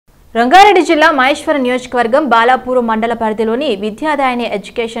రంగారెడ్డి జిల్లా మహేశ్వరం నియోజకవర్గం బాలాపూర్ మండల పరిధిలోని విద్యాదాయని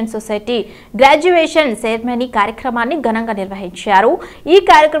ఎడ్యుకేషన్ సొసైటీ గ్రాడ్యుయేషన్ సెరమనీ కార్యక్రమాన్ని ఘనంగా నిర్వహించారు. ఈ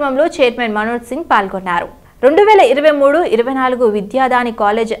కార్యక్రమంలో చైర్మన్ మనోజ్ సింగ్ పాల్గొన్నారు. 2023-24 విద్యాదాయని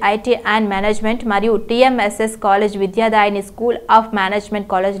కాలేజ్ ఐటీ అండ్ మేనేజ్మెంట్ మరియు టీఎంఎస్ఎస్ కాలేజ్ విద్యాదాయని స్కూల్ ఆఫ్ మేనేజ్మెంట్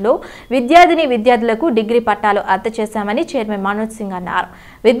కాలేజ్లో విద్యార్థులకు డిగ్రీ పట్టాలు అందజేశామని చైర్మన్ మనోజ్ సింగ్ అన్నారు.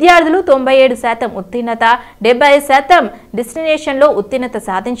 విద్యార్థులు 97% ఉత్తీర్ణత, 70% డెస్టినేషన్లో ఉత్తీర్ణత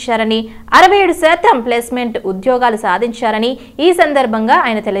సాధించారని, 67% ప్లేస్మెంట్ ఉద్యోగాలు సాధించారని ఈ సందర్భంగా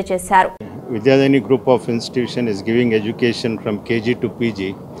ఆయన తెలియజేశారు. Vidyadhani group of institution is giving education from KG to PG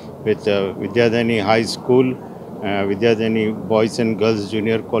with Vidyadhani High School, Vidyadhani Boys and Girls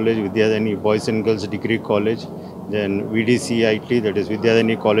Junior College, Vidyadhani Boys and Girls Degree College, then VDCIT, that is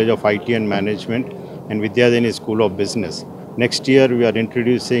Vidyadhani College of IT and Management, and Vidyadhani School of Business. Next year we are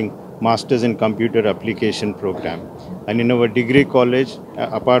introducing Masters in Computer Application program. And in our degree college,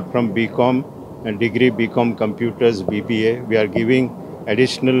 apart from BCom and degree BCom Computers, BBA, we are giving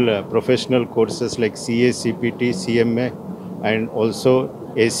additional professional courses like CA, CPT, CMA and also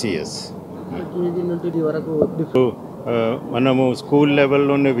ACS. మనము school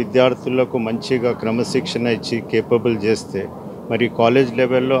లెవెల్లోనే విద్యార్థులకు మంచిగా క్రమశిక్షణ ఇచ్చి capable చేస్తే మరి college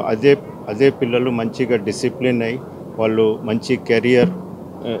లెవెల్లో అదే పిల్లలు మంచిగా డిసిప్లిన్ అయ్యి వాళ్ళు మంచి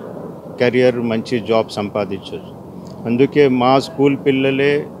కెరియర్ మంచి జాబ్ సంపాదించవచ్చు. అందుకే మా స్కూల్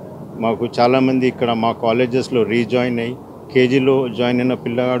పిల్లలే మాకు చాలామంది ఇక్కడ మా కాలేజెస్లో రీజాయిన్ అయ్యి కేజీలో జాయిన్ అయిన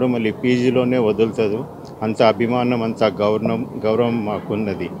పిల్లగాడు మళ్ళీ పీజీలోనే వదులుతుంది. అంత అభిమానం, అంత గౌరవం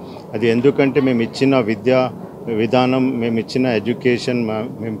మాకున్నది. అది ఎందుకంటే మేము ఇచ్చిన విద్యా విధానం, మేము ఇచ్చిన ఎడ్యుకేషన్,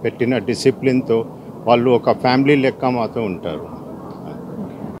 మేము పెట్టిన డిసిప్లిన్తో వాళ్ళు ఒక ఫ్యామిలీ లెక్క మాతో ఉంటారు.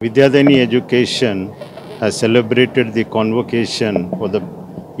 విద్యాదాయని education has celebrated the convocation for the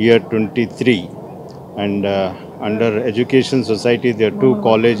year 23 and under Education Society there are two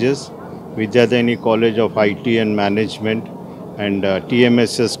colleges, Vidyadhani College of IT and Management and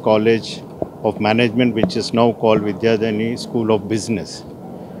TMSS College of Management, which is now called Vidyadhani School of Business.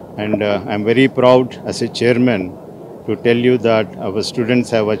 And I'm very proud as a chairman to tell you that our students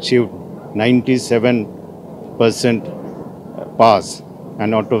have achieved 97% pass,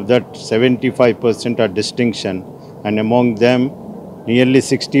 and out of that 75% are distinction, and among them nearly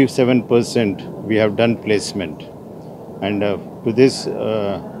 67% we have done placement. And to this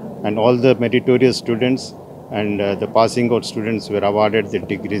and all the meritorious students and the passing out students were awarded the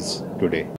degrees today.